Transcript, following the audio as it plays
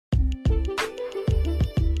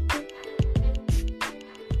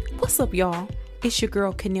What's up, y'all? It's your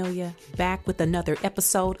girl, Cornelia, back with another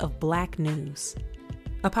episode of Black News,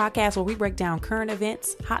 a podcast where we break down current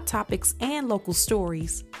events, hot topics, and local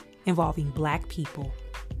stories involving Black people.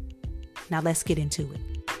 Now let's get into it.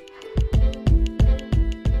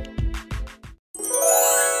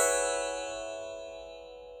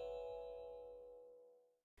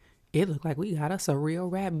 It looked like we got us a real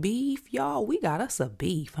rap beef, y'all. We got us a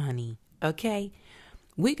beef, honey. Okay?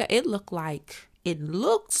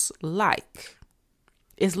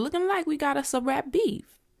 It's looking like we got us a rap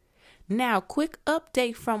beef. Now, quick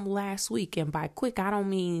update from last week. And by quick, I don't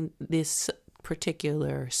mean this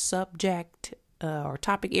particular subject or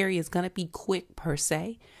topic area is going to be quick per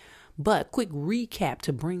se, but quick recap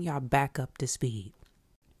to bring y'all back up to speed.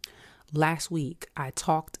 Last week, I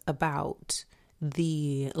talked about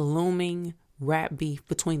the looming rap beef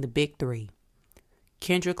between the big three,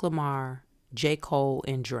 Kendrick Lamar, J. Cole,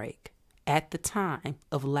 and Drake. At the time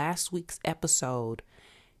of last week's episode,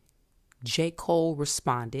 J. Cole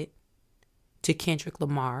responded to Kendrick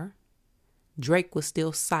Lamar. Drake was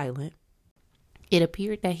still silent. It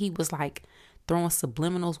appeared that he was like throwing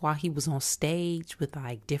subliminals while he was on stage with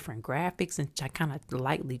like different graphics and kind of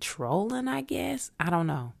lightly trolling, I guess. I don't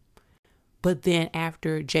know. But then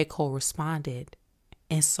after J. Cole responded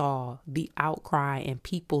and saw the outcry and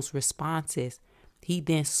people's responses, he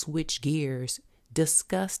then switched gears,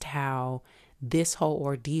 discussed how this whole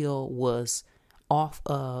ordeal was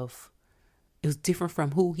it was different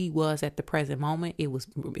from who he was at the present moment. It was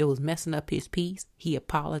messing up his peace. He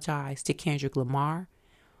apologized to Kendrick Lamar,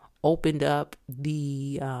 opened up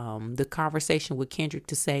the conversation with Kendrick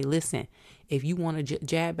to say, listen, if you want to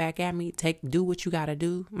jab back at me, do what you got to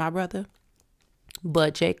do, my brother.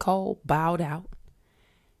 But J. Cole bowed out.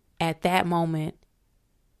 At that moment,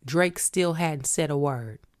 Drake still hadn't said a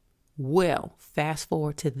word. Well, fast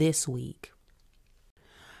forward to this week.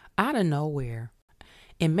 Out of nowhere,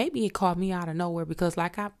 and maybe it caught me out of nowhere because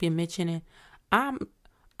like I've been mentioning, I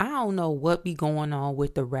don't know what be going on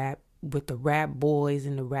with the rap boys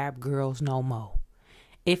and the rap girls no more.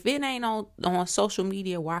 If it ain't on social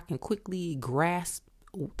media where I can quickly grasp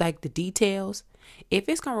like the details, if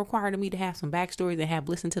it's going to require me to have some backstories and have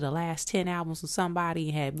listened to the last 10 albums of somebody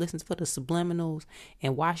and have listened for the subliminals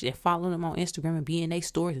and watch and follow them on Instagram and be in their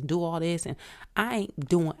stories and do all this, and I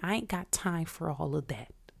ain't got time for all of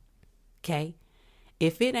that. Okay.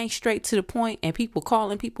 If it ain't straight to the point and people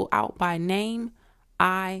calling people out by name,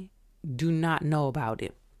 I do not know about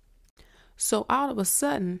it. So all of a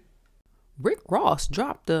sudden, Rick Ross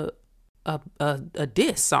dropped a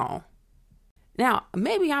diss song. Now,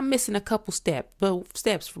 maybe I'm missing a couple steps,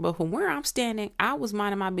 but from where I'm standing, I was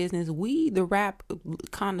minding my business. We, the rap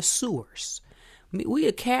connoisseurs, we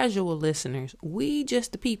the casual listeners, we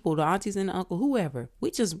just the people, the aunties and the uncle, whoever, we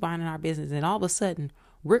just minding our business. And all of a sudden,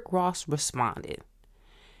 Rick Ross responded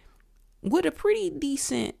with a pretty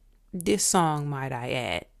decent diss song, might I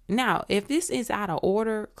add. Now, if this is out of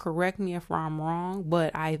order, correct me if I'm wrong,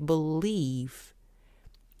 but I believe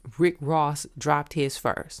Rick Ross dropped his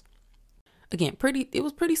first. Again, it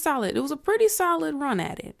was pretty solid. It was a pretty solid run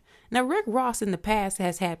at it. Now, Rick Ross in the past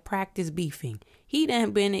has had practice beefing. He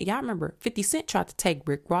done been, y'all remember, 50 Cent tried to take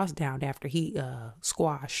Rick Ross down after he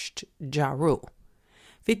squashed Ja Rule.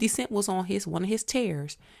 50 Cent was on one of his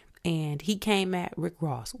tears, and he came at Rick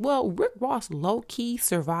Ross. Well, Rick Ross low-key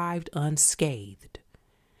survived unscathed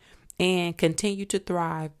and continued to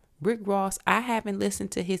thrive. Rick Ross, I haven't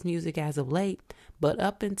listened to his music as of late, but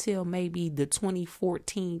up until maybe the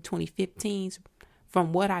 2014, 2015s,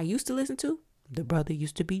 from what I used to listen to, the brother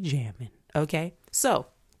used to be jamming. Okay. So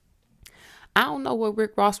I don't know what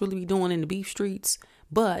Rick Ross really be doing in the beef streets,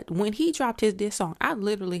 but when he dropped his diss song, I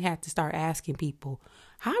literally had to start asking people,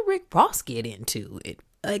 how Rick Ross get into it?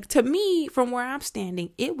 Like, to me, from where I'm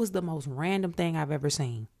standing, it was the most random thing I've ever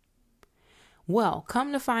seen. Well,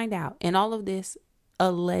 come to find out, and all of this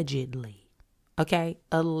allegedly, okay,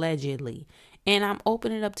 allegedly. And I'm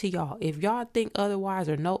opening it up to y'all. If y'all think otherwise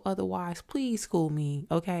or know otherwise, please school me,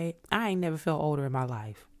 okay? I ain't never felt older in my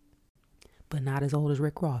life. But not as old as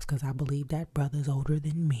Rick Ross, because I believe that brother's older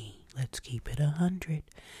than me. Let's keep it 100.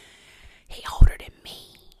 He older than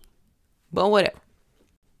me. But whatever.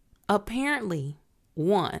 Apparently,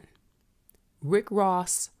 Rick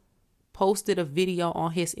Ross posted a video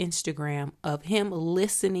on his Instagram of him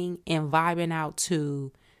listening and vibing out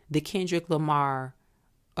to the Kendrick Lamar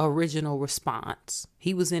original response.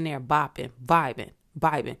 He was in there bopping,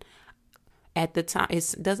 vibing. At the time,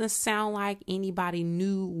 it doesn't sound like anybody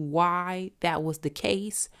knew why that was the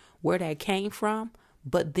case, where that came from.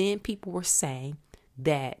 But then people were saying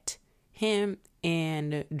that him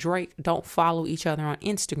and Drake don't follow each other on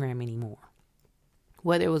Instagram anymore.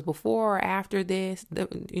 Whether it was before or after this,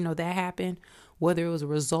 that happened, whether it was a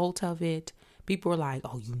result of it, people were like,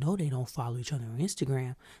 oh, they don't follow each other on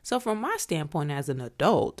Instagram. So from my standpoint as an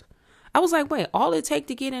adult, I was like, wait, all it takes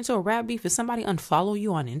to get into a rap beef is somebody unfollow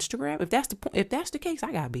you on Instagram? If that's the case,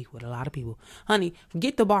 I got beef with a lot of people. Honey,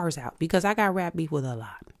 get the bars out because I got rap beef with a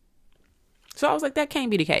lot. So I was like, that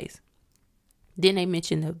can't be the case. Then they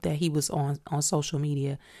mentioned that he was on social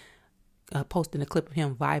media posting a clip of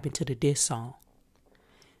him vibing to the diss song.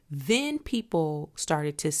 Then people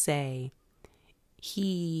started to say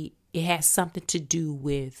it has something to do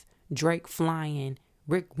with Drake flying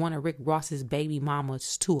one of Rick Ross's baby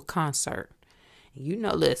mamas to a concert.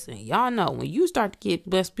 Listen, y'all know when you start to get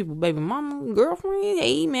best people baby mama, girlfriend,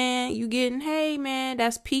 hey man,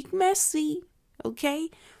 that's peak messy. Okay,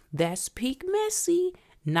 that's peak messy.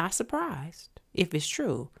 Not surprised if it's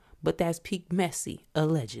true, but that's peak messy,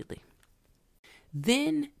 allegedly.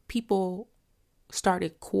 Then people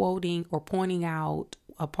started quoting or pointing out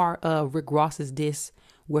a part of Rick Ross's diss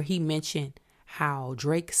where he mentioned how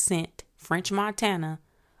Drake sent French Montana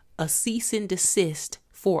a cease and desist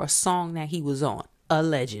for a song that he was on,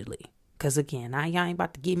 allegedly. Because again, y'all ain't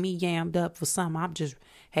about to get me yammed up for something.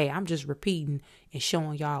 I'm just repeating and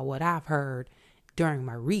showing y'all what I've heard during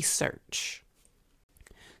my research.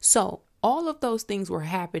 So all of those things were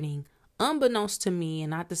happening unbeknownst to me,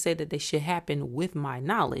 and not to say that they should happen with my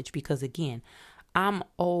knowledge, because again, I'm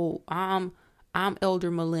old. I'm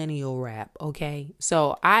elder millennial rap, okay?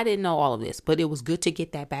 So I didn't know all of this, but it was good to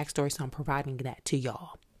get that backstory, so I'm providing that to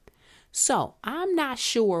y'all. So I'm not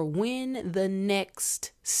sure when the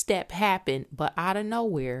next step happened, but out of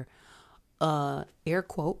nowhere, air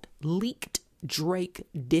quote, leaked Drake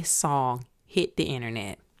diss song hit the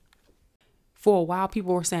internet. For a while,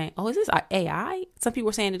 people were saying, oh, is this AI? Some people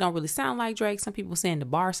were saying it don't really sound like Drake. Some people were saying the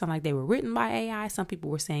bars sound like they were written by AI. Some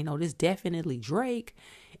people were saying, oh, this definitely Drake.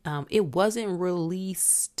 It wasn't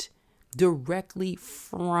released directly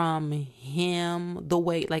from him the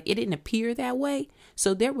way, like it didn't appear that way.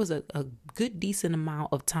 So there was a good decent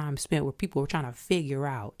amount of time spent where people were trying to figure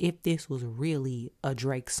out if this was really a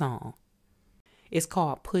Drake song. It's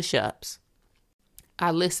called Push Ups.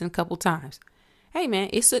 I listened a couple times. Hey man,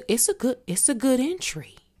 it's a good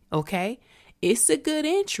entry. Okay. It's a good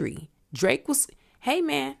entry. Drake was, hey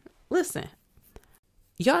man, listen,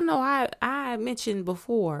 y'all know I mentioned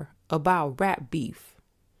before about rap beef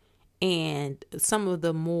and some of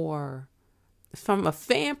the more, from a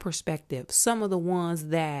fan perspective, some of the ones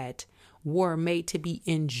that were made to be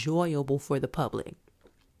enjoyable for the public.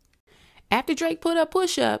 After Drake put out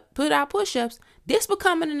push-ups, this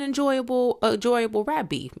becoming an enjoyable rap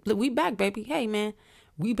beef. We back, baby. Hey, man,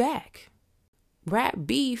 we back. Rap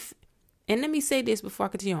beef, and let me say this before I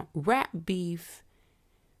continue on. Rap beef,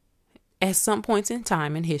 at some points in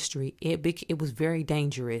time in history, it was very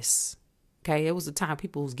dangerous. Okay, it was a time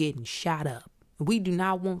people was getting shot up. We do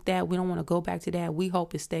not want that. We don't want to go back to that. We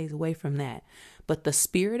hope it stays away from that. But the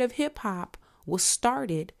spirit of hip-hop was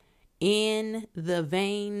started in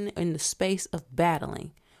the space of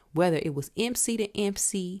battling, whether it was MC to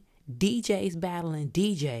MC, DJs battling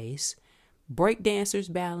DJs,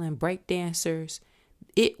 breakdancers battling breakdancers.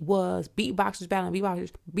 It was beatboxers battling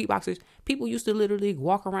beatboxers. People used to literally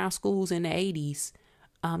walk around schools in the 80s.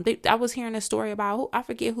 I was hearing a story about, I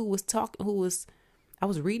forget who was talking, I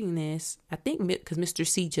was reading this, I think because Mr.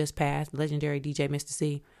 C just passed, legendary DJ Mr.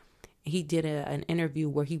 C. He did an interview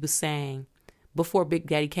where he was saying, before Big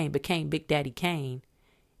Daddy Kane became Big Daddy Kane,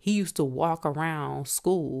 he used to walk around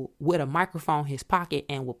school with a microphone in his pocket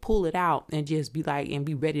and would pull it out and just be like, and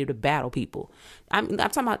be ready to battle people. I'm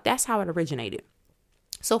talking about, that's how it originated.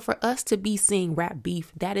 So for us to be seeing rap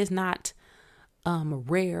beef, that is not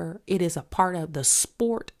rare. It is a part of the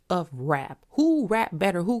sport of rap. Who rap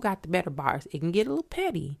better? Who got the better bars? It can get a little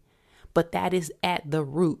petty, but that is at the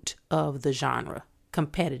root of the genre,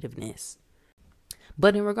 competitiveness.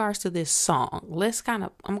 But in regards to this song,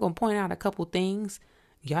 I'm going to point out a couple things.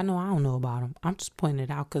 Y'all know I don't know about them. I'm just pointing it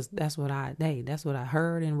out because that's what I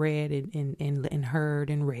heard and read and heard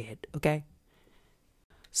and read. Okay.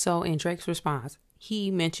 So in Drake's response, he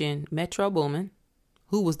mentioned Metro Boomin,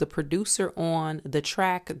 who was the producer on the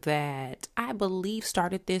track that I believe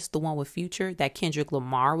started this, the one with Future that Kendrick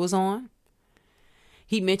Lamar was on.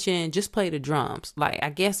 He mentioned just play the drums. Like, I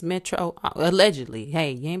guess Metro, allegedly,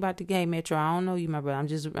 hey, you ain't about to, hey, Metro, I don't know you, my brother.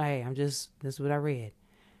 That's what I read.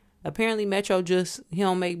 Apparently, Metro he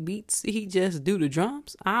don't make beats. He just do the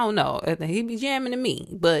drums. I don't know. He be jamming to me.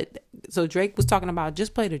 But, so Drake was talking about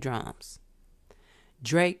just play the drums.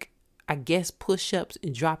 Drake, I guess, push-ups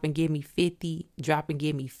and drop and give me 50.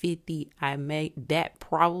 I made that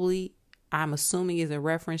probably I'm assuming is a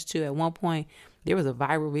reference to, at one point, there was a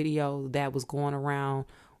viral video that was going around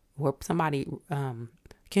where somebody,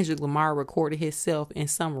 Kendrick Lamar recorded himself in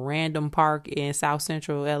some random park in South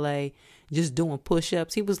Central LA, just doing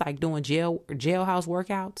push-ups. He was like doing jailhouse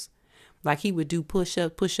workouts. Like he would do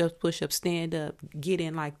push-ups, stand up, get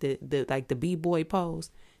in like the B-boy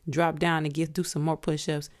pose, drop down and do some more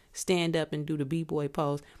push-ups, stand up and do the B-boy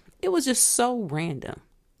pose. It was just so random.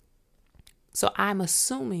 So I'm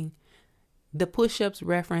assuming the push-ups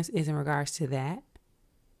reference is in regards to that.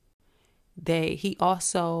 He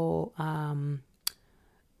also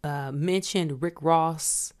mentioned Rick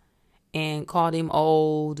Ross and called him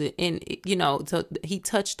old, and so he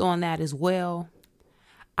touched on that as well.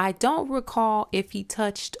 I don't recall if he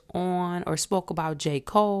touched on or spoke about J.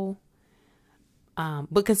 Cole.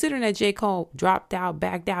 But considering that J. Cole dropped out,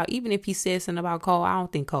 backed out, even if he said something about Cole, I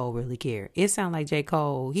don't think Cole really cared. It sounded like J.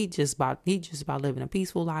 Cole, he just about living a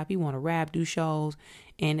peaceful life. He want to rap, do shows,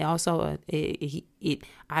 and also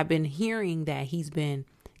I've been hearing that he's been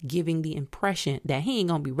giving the impression that he ain't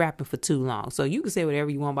gonna be rapping for too long. So you can say whatever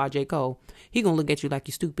you want about J. Cole. He gonna look at you like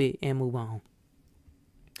you stupid and move on.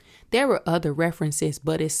 There were other references,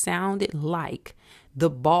 but it sounded like the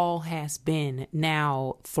ball has been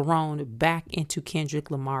now thrown back into Kendrick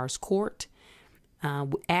Lamar's court,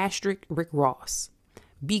 asterisk Rick Ross,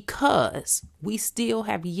 because we still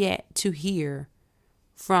have yet to hear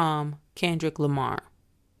from Kendrick Lamar.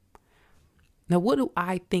 Now, what do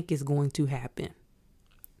I think is going to happen?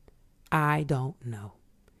 I don't know.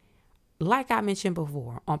 Like I mentioned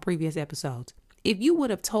before on previous episodes, if you would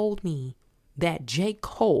have told me that J.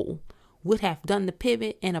 Cole would have done the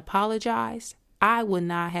pivot and apologized, I would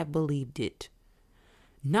not have believed it.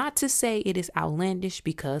 Not to say it is outlandish,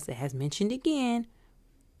 because, as mentioned again,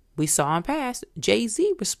 we saw in past,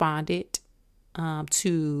 Jay-Z responded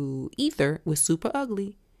to Ether with Super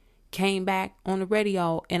Ugly, came back on the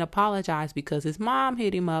radio and apologized because his mom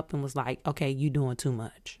hit him up and was like, okay, you doing too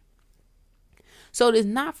much. So it is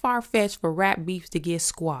not far-fetched for rap beefs to get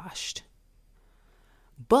squashed.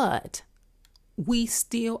 But we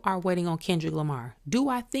still are waiting on Kendrick Lamar. Do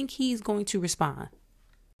I think he's going to respond?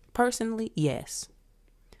 Personally, yes.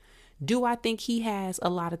 Do I think he has a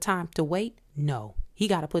lot of time to wait? No. He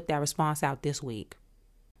got to put that response out this week.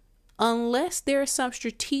 Unless there's some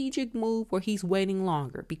strategic move where he's waiting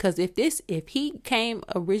longer. Because if he came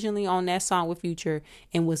originally on that song with Future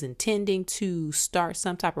and was intending to start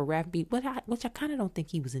some type of rap beat, which I kind of don't think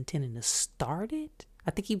he was intending to start it. I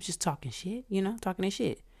think he was just talking shit, talking his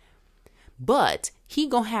shit. But he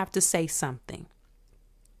gonna have to say something.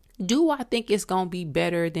 Do I think it's gonna be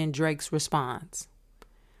better than Drake's response?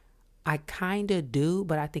 I kind of do,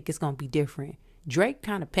 but I think it's gonna be different. Drake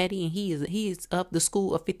kind of petty, and he is of the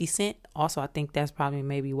school of 50 Cent. Also, I think that's probably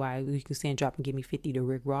maybe why you can send Drop and Give Me 50 to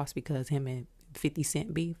Rick Ross, because him and 50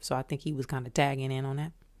 Cent beef. So I think he was kind of tagging in on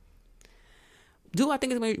that. Do I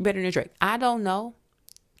think it's gonna be better than Drake? I don't know.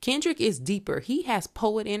 Kendrick is deeper. He has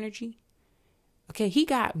poet energy. Okay, he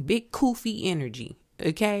got big Koofy energy.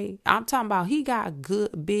 Okay, I'm talking about he got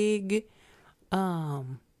good big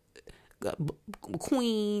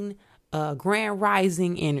Queen Grand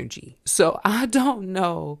Rising energy. So I don't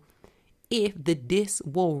know if the diss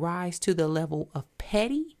will rise to the level of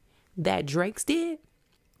petty that Drake's did.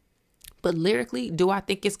 But lyrically, do I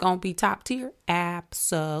think it's gonna be top tier?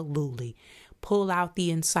 Absolutely. Pull out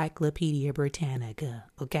the Encyclopedia Britannica.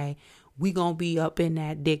 Okay. We gonna be up in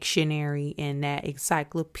that dictionary and that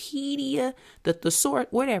encyclopedia, the thesaurus,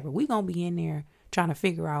 whatever. We gonna be in there trying to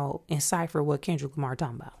figure out and cipher what Kendrick Lamar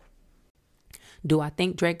talking about. Do I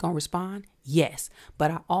think Drake gonna respond? Yes.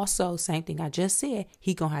 But I also, same thing I just said,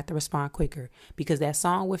 he gonna have to respond quicker, because that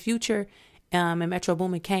song with Future and Metro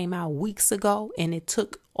Boomin came out weeks ago, and it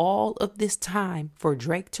took all of this time for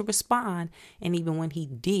Drake to respond. And even when he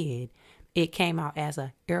did, it came out as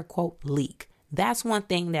a air quote leak. That's one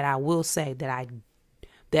thing that I will say that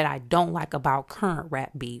I don't like about current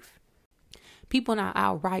rap beef. People not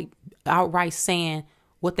outright saying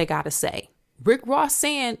what they gotta say. Rick Ross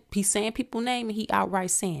he's saying people's name and he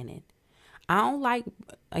outright saying it. I don't like,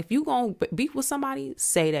 if you gonna beef with somebody,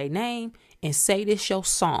 say their name and say this your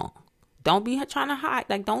song. Don't be trying to hide.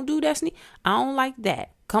 Like, don't do that. I don't like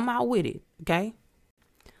that. Come out with it. Okay.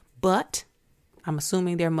 But I'm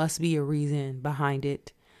assuming there must be a reason behind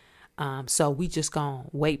it. So we just gonna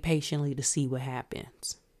wait patiently to see what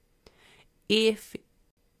happens. If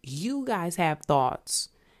you guys have thoughts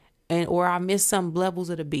or I missed some levels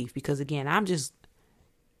of the beef, because again,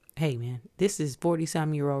 hey man, this is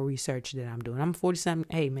 40-something-year-old research that I'm doing. I'm 40-something.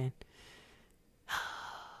 Hey man,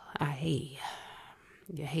 I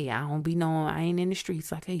don't be knowing, I ain't in the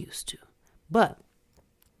streets like I used to. But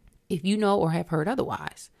If you know or have heard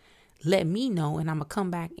otherwise, let me know, and I'm going to come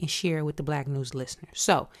back and share it with the Black News listeners.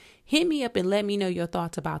 So hit me up and let me know your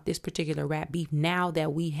thoughts about this particular rap beef now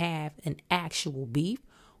that we have an actual beef.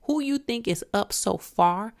 Who you think is up so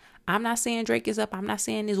far? I'm not saying Drake is up. I'm not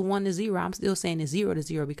saying it's 1-0. I'm still saying it's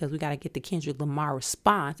 0-0 because we got to get the Kendrick Lamar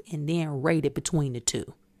response and then rate it between the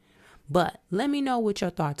two. But let me know what your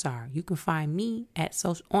thoughts are. You can find me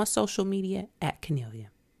on social media at Cornelia.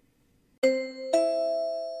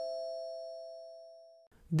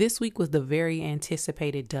 This week was the very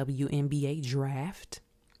anticipated WNBA draft.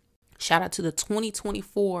 Shout out to the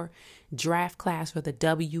 2024 draft class for the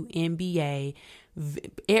WNBA.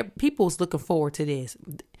 People's looking forward to this.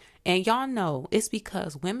 And y'all know it's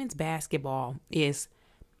because women's basketball is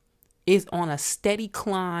on a steady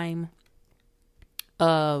climb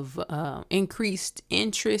of increased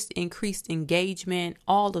interest, increased engagement,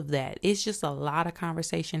 all of that. It's just a lot of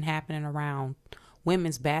conversation happening around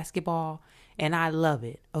women's basketball, and I love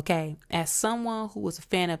it, okay? As someone who was a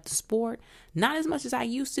fan of the sport, not as much as I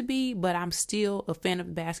used to be, but I'm still a fan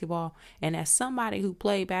of basketball, and as somebody who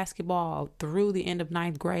played basketball through the end of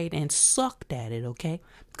 9th grade and sucked at it, okay?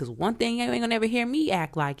 Because one thing you ain't gonna ever hear me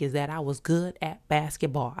act like is that I was good at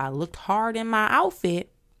basketball. I looked hard in my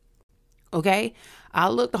outfit, okay? I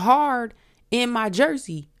looked hard in my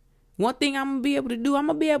jersey. One thing I'm gonna be able to do, I'm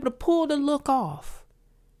gonna be able to pull the look off.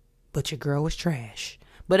 But your girl was trash.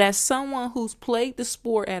 But as someone who's played the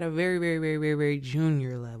sport at a very, very, very, very, very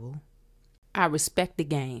junior level, I respect the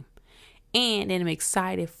game. And I'm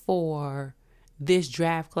excited for this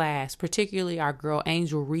draft class, particularly our girl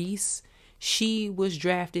Angel Reese. She was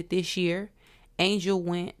drafted this year. Angel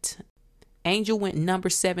went number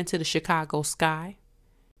 7 to the Chicago Sky.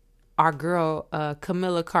 Our girl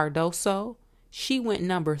Camila Cardoso, she went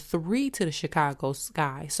number 3 to the Chicago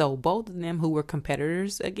Sky. So both of them, who were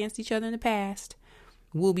competitors against each other in the past,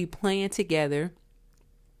 will be playing together,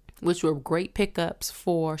 which were great pickups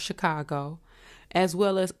for Chicago, as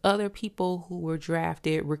well as other people who were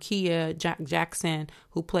drafted. Rakia Jackson,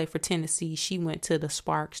 who played for Tennessee, she went to the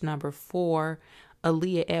Sparks, number 4.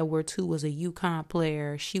 Aaliyah Edwards, who was a UConn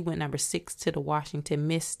player, she went number 6 to the Washington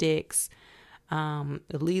Mystics.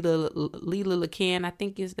 Leela Lacan, I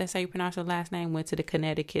think that's how you pronounce her last name, went to the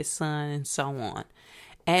Connecticut Sun, and so on.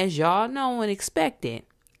 As y'all know and expected,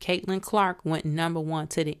 Caitlin Clark went number 1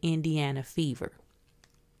 to the Indiana Fever.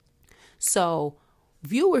 So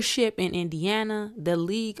viewership in Indiana, the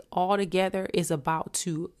league altogether is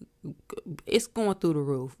it's going through the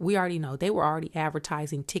roof. We already know they were already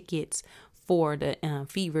advertising tickets for the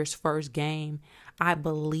Fever's first game. I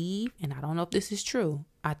believe, and I don't know if this is true,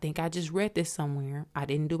 I think I just read this somewhere. I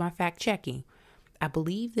didn't do my fact checking. I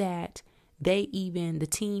believe that the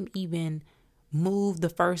team even moved the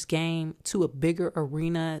first game to a bigger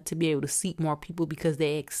arena to be able to seat more people because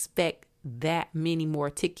they expect that many more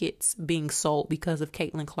tickets being sold because of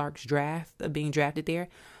Caitlin Clark's being drafted there.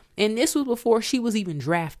 And this was before she was even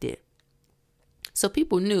drafted. So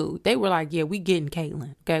people knew. They were like, yeah, we getting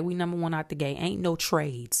Caitlin. Okay, we number 1 out the gate. Ain't no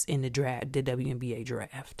trades in the draft, the WNBA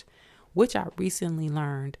draft, which I recently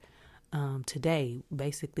learned today.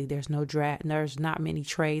 Basically, there's no draft. There's not many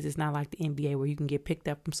trades. It's not like the NBA where you can get picked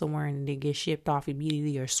up from somewhere and then get shipped off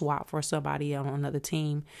immediately or swapped for somebody on another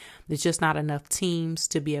team. There's just not enough teams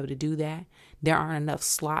to be able to do that. There aren't enough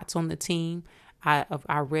slots on the team.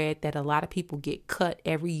 I read that a lot of people get cut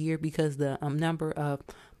every year because the number of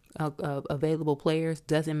available players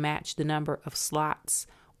doesn't match the number of slots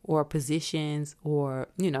or positions or,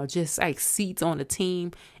 just like seats on the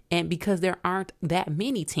team. And because there aren't that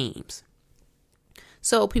many teams.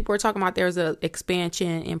 So people are talking about there's an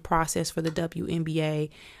expansion in process for the WNBA.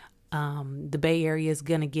 The Bay Area is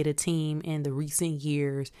going to get a team in the recent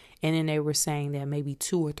years. And then they were saying that maybe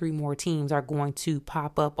 2 or 3 more teams are going to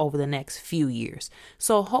pop up over the next few years.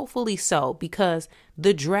 So hopefully so, because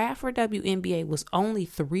the draft for WNBA was only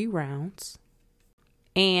 3 rounds.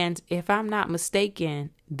 And if I'm not mistaken,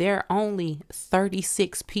 there are only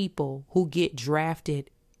 36 people who get drafted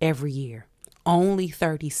every year. Only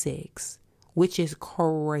 36, which is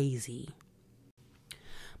crazy.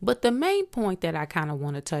 But the main point that I kind of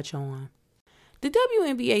want to touch on, the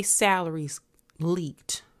WNBA salaries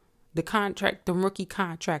leaked. The rookie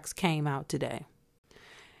contracts came out today.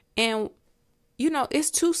 And, it's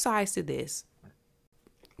 2 sides to this.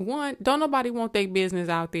 One, don't nobody want their business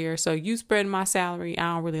out there. So you spreading my salary,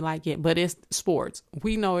 I don't really like it. But it's sports.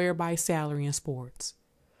 We know everybody's salary in sports.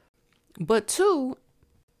 But 2,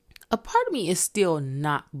 a part of me is still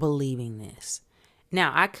not believing this.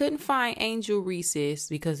 Now, I couldn't find Angel Reese's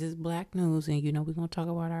because it's Black news, and we're going to talk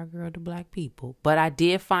about our girl, the Black people. But I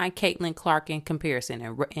did find Caitlin Clark in comparison,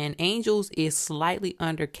 and Angel's is slightly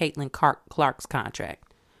under Caitlin Clark's contract.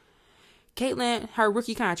 Caitlin, her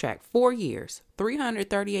rookie contract, 4 years,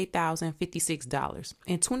 $338,056.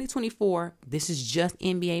 In 2024, this is just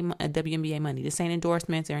WNBA money. This ain't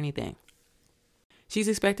endorsements or anything. She's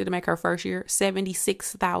expected to make her first year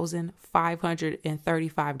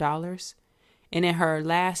 $76,535. And in her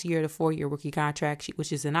last year, the 4-year rookie contract,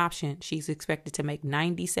 which is an option, she's expected to make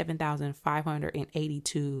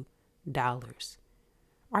 $97,582.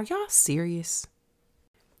 Are y'all serious?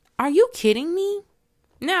 Are you kidding me?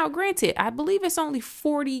 Now, granted, I believe it's only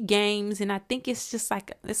 40 games, and I think it's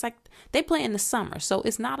like they play in the summer, so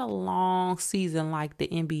it's not a long season like the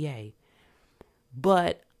NBA.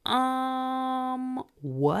 But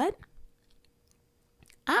what?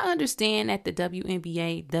 I understand that the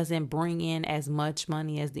WNBA doesn't bring in as much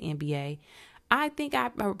money as the NBA. I think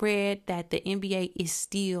I read that the NBA is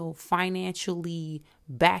still financially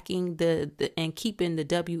backing and keeping the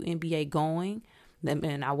WNBA going.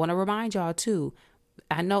 And I want to remind y'all too,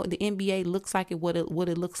 I know the NBA looks like what it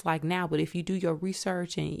looks like now, but if you do your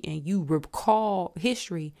research and you recall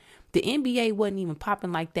history, the NBA wasn't even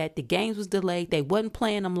popping like that. The games was delayed. They wasn't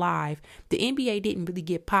playing them live. The NBA didn't really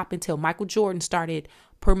get popping until Michael Jordan started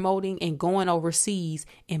promoting and going overseas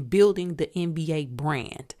and building the NBA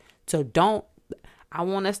brand. So I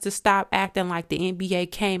want us to stop acting like the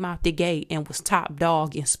NBA came out the gate and was top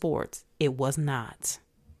dog in sports. It was not.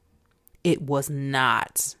 It was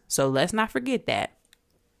not. So let's not forget that.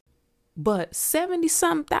 But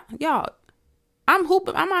 70-something, y'all, I'm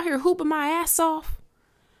out here hooping my ass off.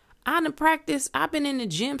 I done practiced. I've been in the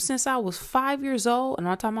gym since I was 5 years old. And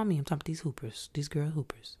I'm not talking about me. I'm talking about these hoopers, these girl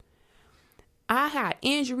hoopers. I had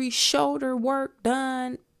injury, shoulder work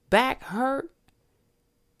done, back hurt,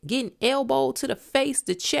 getting elbowed to the face,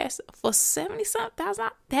 the chest for 70-something thousand.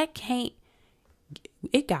 That can't.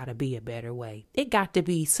 It got to be a better way. It got to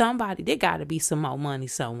be somebody. There got to be some more money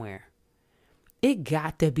somewhere. It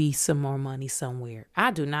got to be some more money somewhere.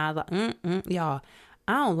 I do not, y'all.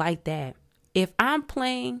 I don't like that. If I'm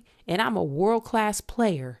playing and I'm a world-class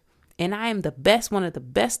player and I am the best, one of the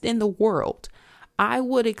best in the world, I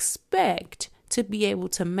would expect to be able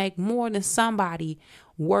to make more than somebody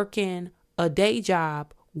working a day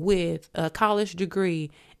job with a college degree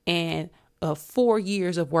and 4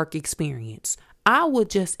 years of work experience. I would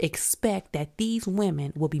just expect that these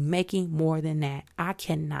women will be making more than that. I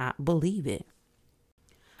cannot believe it.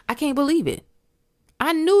 I can't believe it.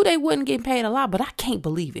 I knew they wouldn't get paid a lot, but I can't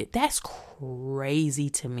believe it. That's crazy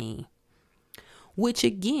to me. Which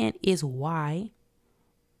again is why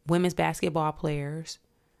women's basketball players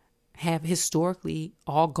have historically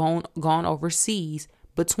all gone overseas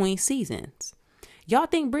between seasons. Y'all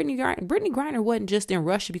think Brittany Griner wasn't just in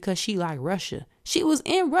Russia because she liked Russia. She was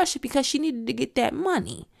in Russia because she needed to get that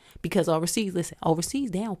money. Because overseas,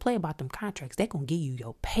 they don't play about them contracts. They're going to give you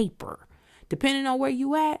your paper. Depending on where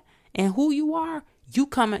you at and who you are, you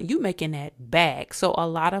making that bag. So a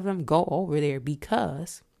lot of them go over there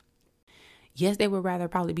because, yes, they would rather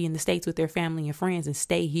probably be in the States with their family and friends and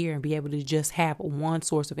stay here and be able to just have one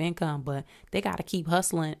source of income. But they got to keep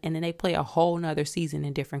hustling, and then they play a whole nother season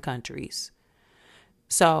in different countries.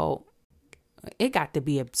 So it got to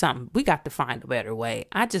be something. We got to find a better way.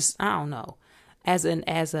 I don't know. As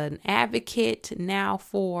an advocate now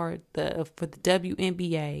for the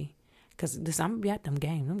WNBA, because I'm gonna be at them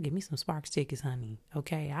games. I'm gonna give me some Sparks tickets, honey.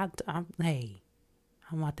 Okay, I'm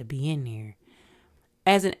about to be in there.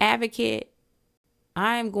 As an advocate,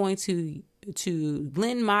 I'm going to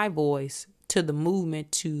lend my voice to the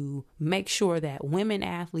movement to make sure that women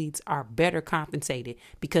athletes are better compensated,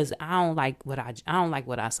 because I don't like what I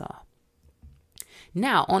saw.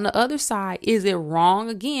 Now, on the other side, is it wrong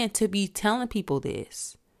again to be telling people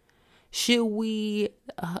this? Should we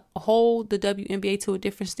hold the WNBA to a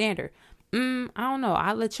different standard? I don't know.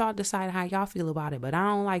 I'll let y'all decide how y'all feel about it, but I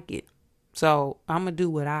don't like it. So I'm going to do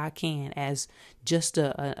what I can as just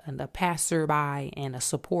a passerby and a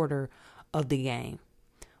supporter of the game.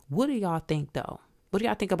 What do y'all think, though? What do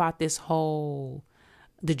y'all think about the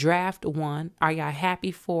draft one? Are y'all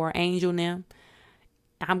happy for Angel and them?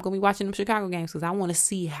 I'm going to be watching them Chicago games because I want to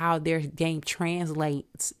see how their game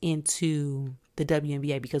translates into the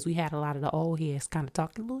WNBA, because we had a lot of the old heads kind of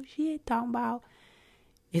talking a little shit, talking about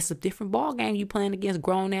it's a different ball game. You playing against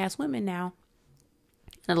grown ass women now.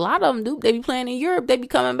 And a lot of them do. They be playing in Europe. They be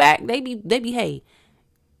coming back. They be, hey,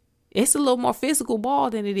 it's a little more physical ball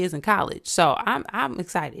than it is in college. So I'm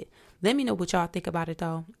excited. Let me know what y'all think about it,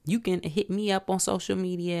 though. You can hit me up on social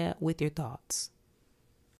media with your thoughts.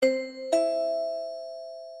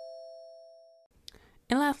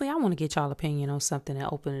 And lastly, I want to get y'all opinion on something and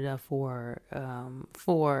open it up for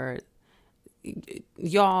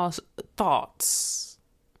y'all's thoughts.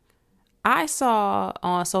 I saw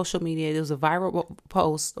on social media, there was a viral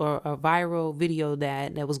post or a viral video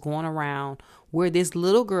that was going around where this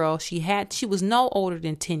little girl, she was no older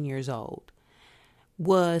than 10 years old,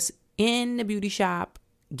 was in the beauty shop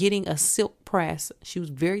getting a silk press. She was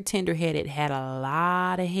very tender-headed, had a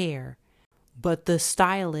lot of hair, but the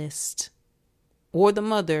stylist or the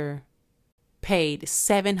mother paid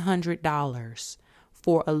 $700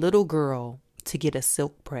 for a little girl to get a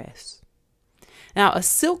silk press. Now, a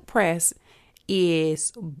silk press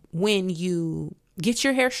is when you get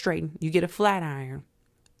your hair straightened, you get a flat iron.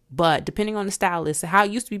 But depending on the stylist, how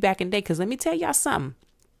it used to be back in the day, because let me tell y'all something.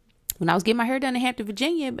 When I was getting my hair done in Hampton,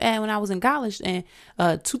 Virginia, and when I was in college in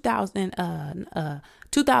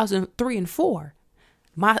 2003 and 4,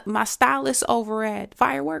 my stylist over at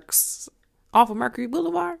Fireworks off of Mercury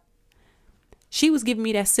Boulevard, she was giving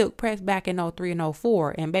me that silk press back in 03 and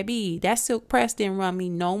 04. And baby, that silk press didn't run me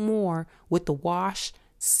no more with the wash,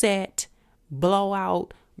 set,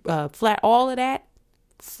 blowout, flat, all of that.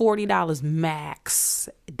 $40 max.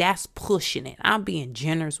 That's pushing it. I'm being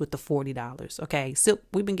generous with the $40. Okay. Silk,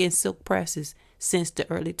 we've been getting silk presses since the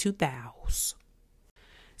early 2000s.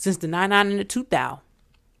 Since the 99 and the 2000.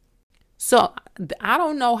 So I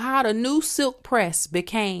don't know how the new silk press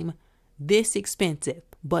became this expensive,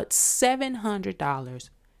 but $700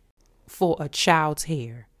 for a child's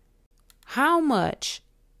hair. How much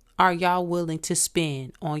are y'all willing to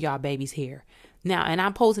spend on y'all baby's hair? Now, and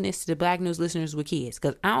I'm posing this to the Black News listeners with kids,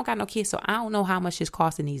 because I don't got no kids, so I don't know how much it's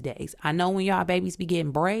costing these days. I know when y'all babies be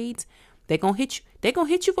getting braids, they're gonna hit you. They're gonna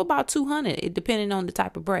hit you for about $200, depending on the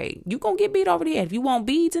type of braid. You gonna get beat over the head. If you want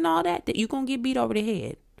beads and all that, you gonna get beat over the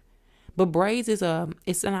head. But braids is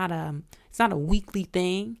it's not a weekly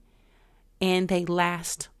thing, and they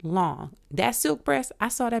last long. That silk press, I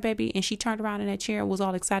saw that baby, and she turned around in that chair and was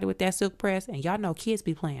all excited with that silk press. And y'all know kids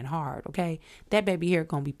be playing hard, okay? That baby hair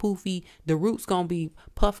gonna be poofy. The roots gonna be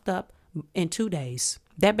puffed up in 2 days.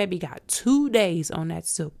 That baby got 2 days on that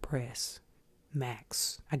silk press.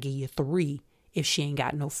 Max. I give you 3 if she ain't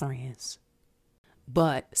got no friends.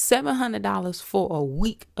 But $700 for a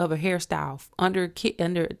week of a hairstyle under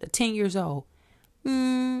 10 years old.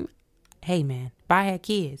 Hey man, if I had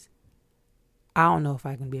kids, I don't know if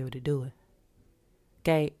I can be able to do it.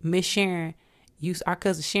 Okay, Miss Sharon, our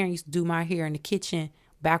cousin Sharon used to do my hair in the kitchen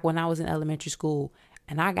back when I was in elementary school,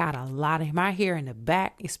 and I got a lot of my hair in the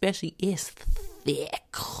back, especially, it's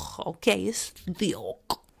thick. Okay, it's thick.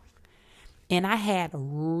 And I had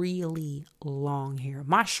really long hair.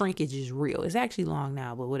 My shrinkage is real. It's actually long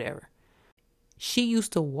now, but whatever. She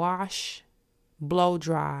used to wash, blow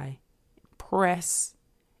dry, press,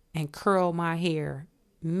 and curl my hair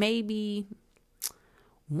maybe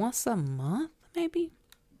once a month, maybe.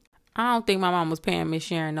 I don't think my mom was paying Miss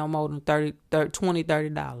Sharon no more than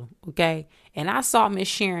 $30, okay? And I saw Miss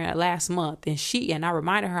Sharon last month, and I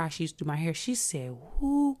reminded her how she used to do my hair. She said,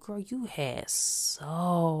 "Ooh, girl, you had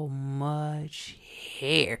so much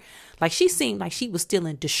hair." Like, she seemed like she was still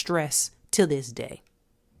in distress to this day.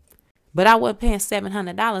 But I wasn't paying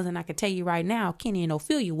 $700, and I can tell you right now, Kenny and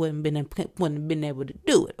Ophelia wouldn't have been able to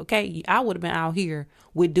do it, okay? I would have been out here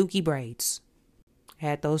with Dookie braids.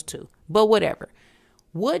 Had those two. But whatever.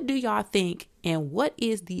 What do y'all think, and what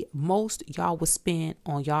is the most y'all would spend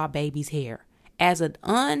on y'all baby's hair? As a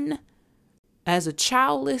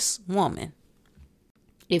childless woman,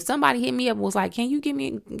 if somebody hit me up and was like, "Can you give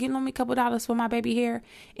me a couple dollars for my baby hair?"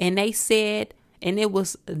 And they said, and it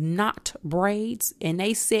was not braids, and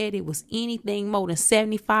they said it was anything more than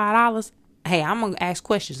 $75, hey, I'm going to ask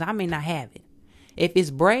questions. I may not have it. If it's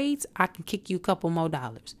braids, I can kick you a couple more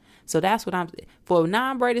dollars. So that's what for a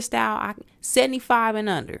non-braided style, 75 and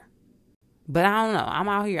under. But I don't know. I'm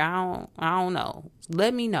out here. I don't know.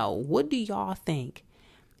 Let me know. What do y'all think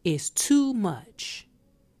is too much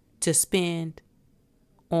to spend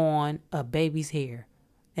on a baby's hair?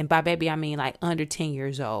 And by baby, I mean like under 10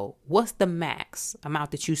 years old. What's the max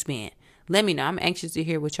amount that you spend? Let me know. I'm anxious to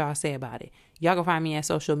hear what y'all say about it. Y'all can find me at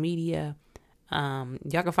social media.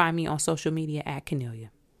 Y'all can find me on social media at Cornelia.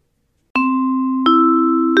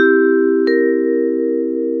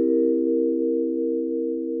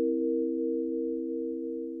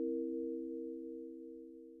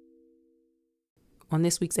 On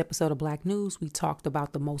this week's episode of Black News, we talked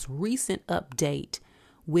about the most recent update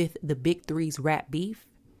with the Big Three's rap beef.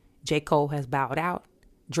 J. Cole has bowed out.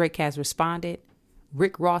 Drake has responded.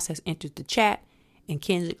 Rick Ross has entered the chat. And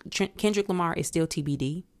Kendrick Lamar is still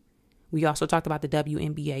TBD. We also talked about the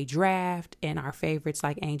WNBA draft and our favorites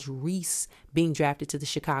like Angel Reese being drafted to the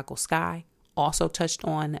Chicago Sky. Also touched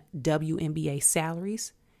on WNBA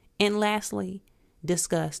salaries. And lastly,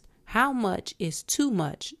 discussed how much is too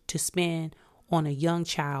much to spend on a young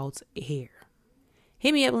child's hair.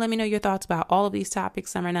 Hit me up and let me know your thoughts about all of these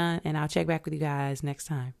topics, Summer 9, and I'll check back with you guys next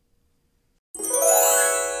time.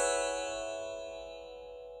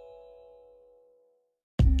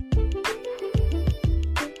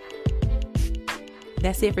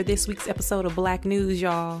 That's it for this week's episode of Black News,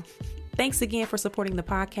 y'all. Thanks again for supporting the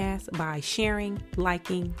podcast by sharing,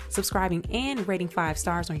 liking, subscribing, and rating 5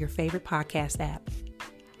 stars on your favorite podcast app.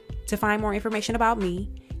 To find more information about me,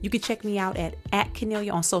 you can check me out at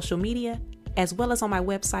Kennelia on social media, as well as on my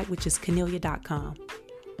website, which is kennelia.com.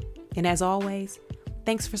 And as always,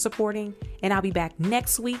 thanks for supporting, and I'll be back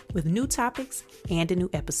next week with new topics and a new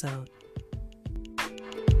episode.